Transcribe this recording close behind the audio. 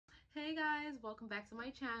guys, welcome back to my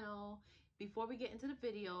channel. Before we get into the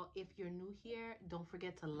video, if you're new here, don't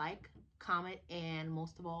forget to like, comment, and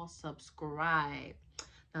most of all, subscribe.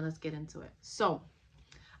 Now let's get into it. So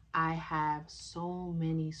I have so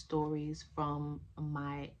many stories from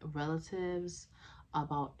my relatives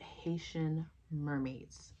about Haitian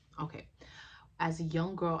mermaids. Okay, as a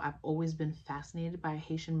young girl, I've always been fascinated by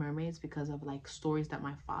Haitian mermaids because of like stories that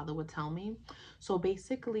my father would tell me. So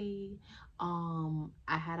basically,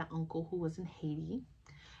 I had an uncle who was in Haiti,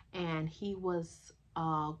 and he was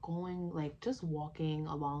going like just walking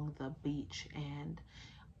along the beach, and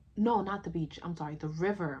no, not the beach, I'm sorry, the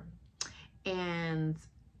river. And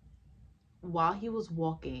while he was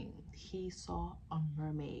walking, he saw a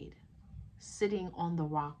mermaid sitting on the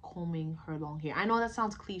rock combing her long hair. I know that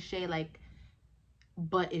sounds cliche, like,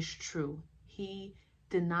 but it's true. He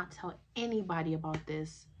did not tell anybody about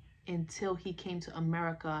this until he came to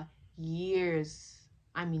America years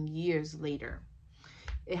later.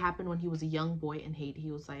 It happened when he was a young boy in Haiti.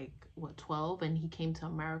 He was like, what, 12? And he came to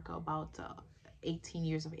America about 18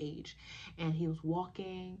 years of age. And he was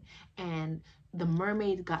walking, and the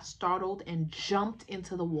mermaid got startled and jumped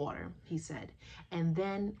into the water, he said. And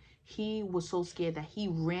then he was so scared that he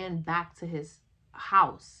ran back to his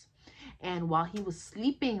house. And while he was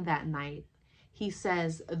sleeping that night, he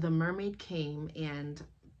says the mermaid came and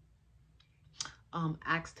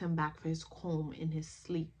asked him back for his comb in his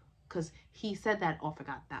sleep. Because he said that, oh, I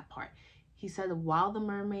forgot that part. He said that while the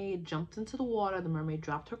mermaid jumped into the water, the mermaid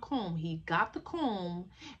dropped her comb. He got the comb,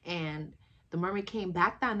 and the mermaid came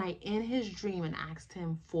back that night in his dream and asked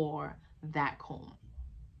him for that comb.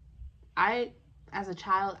 As a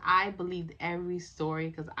child, I believed every story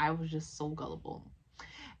because I was just so gullible.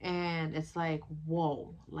 And it's like,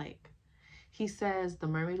 whoa, like, he says the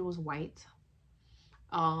mermaid was white.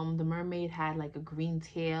 The mermaid had like a green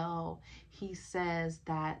tail. He says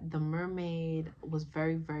that the mermaid was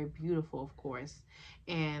very, very beautiful, of course,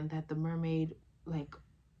 and that the mermaid like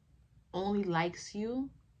only likes you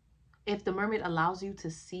if the mermaid allows you to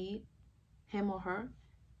see him or her,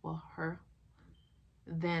 well, her,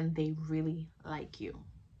 then they really like you.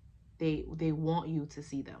 They want you to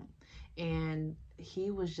see them. And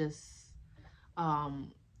he was just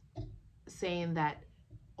saying that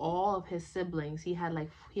all of his siblings, he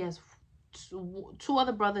has two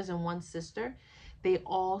other brothers and one sister, they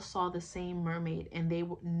all saw the same mermaid, and they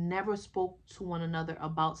never spoke to one another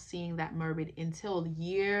about seeing that mermaid until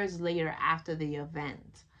years later after the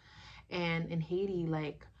event. And in Haiti,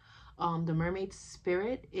 like, the mermaid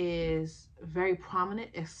spirit is very prominent,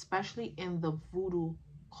 especially in the voodoo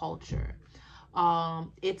culture.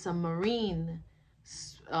 It's a marine,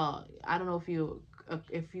 I don't know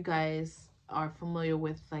if you guys are familiar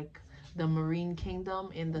with like the marine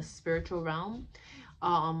kingdom in the spiritual realm.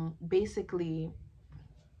 Basically,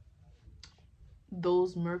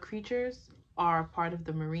 those mer creatures are part of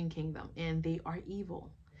the marine kingdom, and they are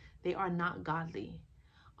evil. They are not godly.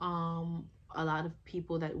 A lot of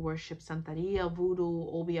people that worship Santeria,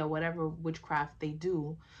 voodoo, obia, whatever witchcraft they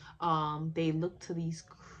do, they look to these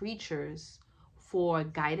creatures for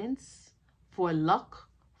guidance, for luck,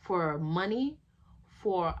 for money,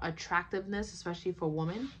 for attractiveness, especially for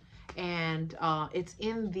women. And it's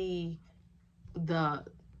in the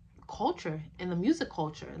culture, in the music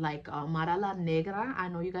culture, like Mara la Negra. I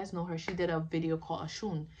know you guys know her. She did a video called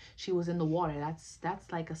Ashun. She was in the water.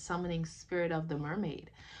 That's like a summoning spirit of the mermaid.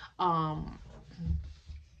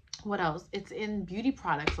 What else? It's in beauty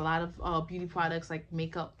products. A lot of beauty products like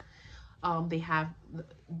makeup. They have,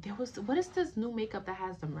 what is this new makeup that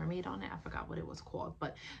has the mermaid on it? I forgot what it was called,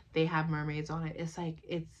 but they have mermaids on it. It's like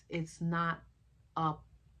it's not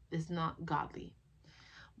godly.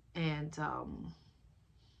 And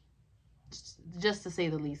just to say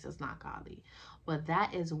the least, it's not godly. But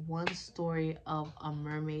that is one story of a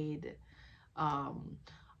mermaid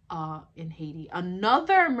in Haiti.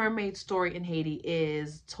 Another mermaid story in Haiti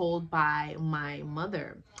is told by my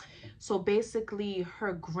mother. So basically,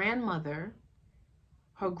 her grandmother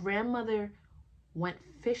went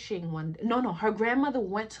fishing her grandmother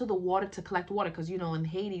went to the water to collect water, because you know in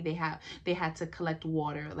Haiti they had to collect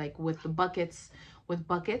water like with buckets.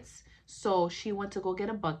 So she went to go get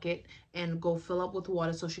a bucket and go fill up with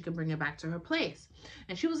water so she could bring it back to her place.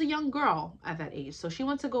 And she was a young girl at that age, so she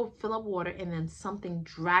went to go fill up water, and then something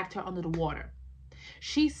dragged her under the water.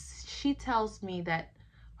 She tells me that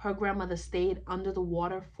her grandmother stayed under the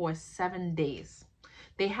water for 7 days.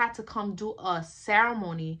 They had to come do a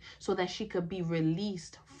ceremony so that she could be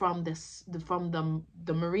released from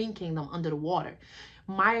the marine kingdom under the water.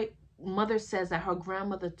 My mother says that her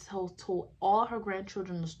grandmother told all her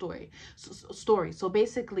grandchildren the story. So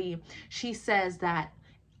basically, she says that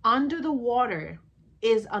Under the water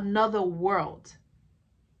is another world.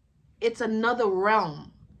 It's another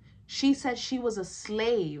realm. She said she was a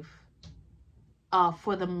slave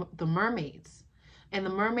for the mermaids, and the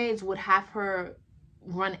mermaids would have her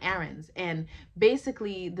run errands. And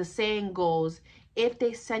basically the saying goes, if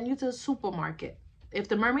they send you to the supermarket, if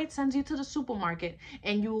the mermaid sends you to the supermarket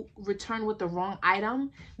and you return with the wrong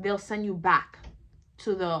item, they'll send you back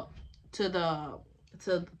to the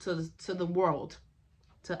world,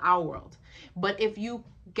 to our world. But if you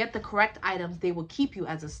get the correct items, they will keep you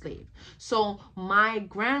as a slave. So my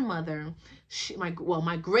grandmother,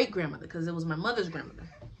 my great grandmother, because it was my mother's grandmother,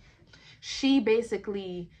 she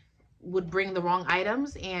basically would bring the wrong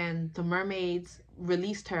items, and the mermaids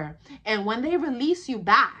released her. And when they release you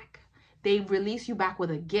back, they release you back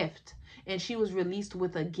with a gift. And she was released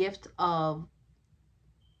with a gift of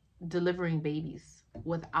delivering babies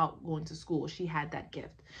without going to school. She had that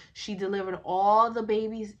gift. She delivered all the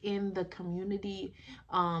babies in the community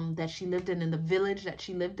that she lived in the village that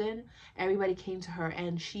she lived in. Everybody came to her,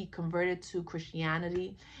 and she converted to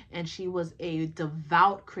Christianity, and she was a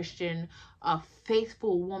devout Christian, a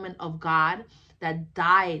faithful woman of God that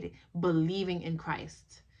died believing in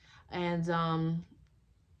Christ. And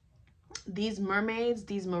these mermaids,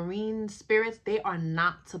 these marine spirits, they are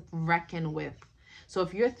not to reckon with. So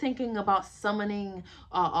if you're thinking about summoning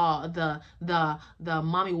the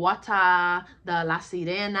Mami-Water, the la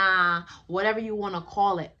sirena, whatever you want to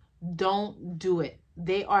call it, don't do it.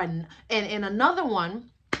 They are. And another one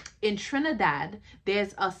in Trinidad,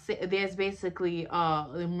 there's basically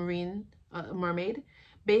a marine mermaid.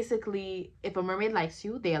 Basically, if a mermaid likes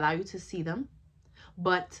you, they allow you to see them.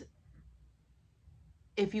 But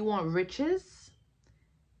if you want riches,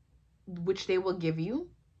 which they will give you,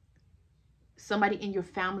 somebody in your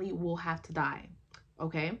family will have to die,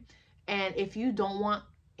 okay? And if you don't want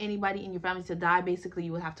anybody in your family to die, basically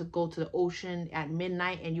you would have to go to the ocean at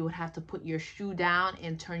midnight, and you would have to put your shoe down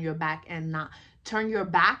and turn your back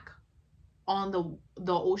on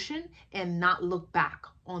the ocean, and not look back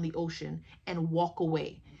on the ocean, and walk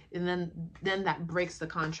away. And then that breaks the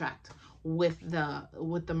contract with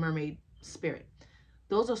the mermaid spirit.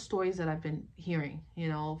 Those are stories that I've been hearing, you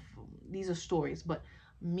know. These are stories, but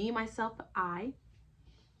me, myself, I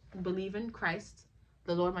believe in Christ,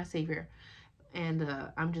 the Lord, my Savior. And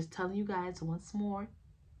I'm just telling you guys once more,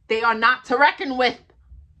 they are not to reckon with.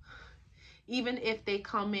 Even if they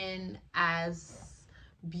come in as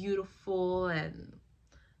beautiful and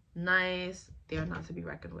nice, they are not to be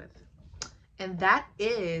reckoned with. And that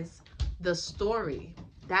is the story.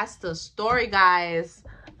 That's the story, guys.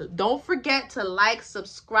 Don't forget to like,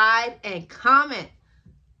 subscribe, and comment.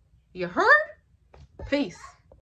 You heard? Peace.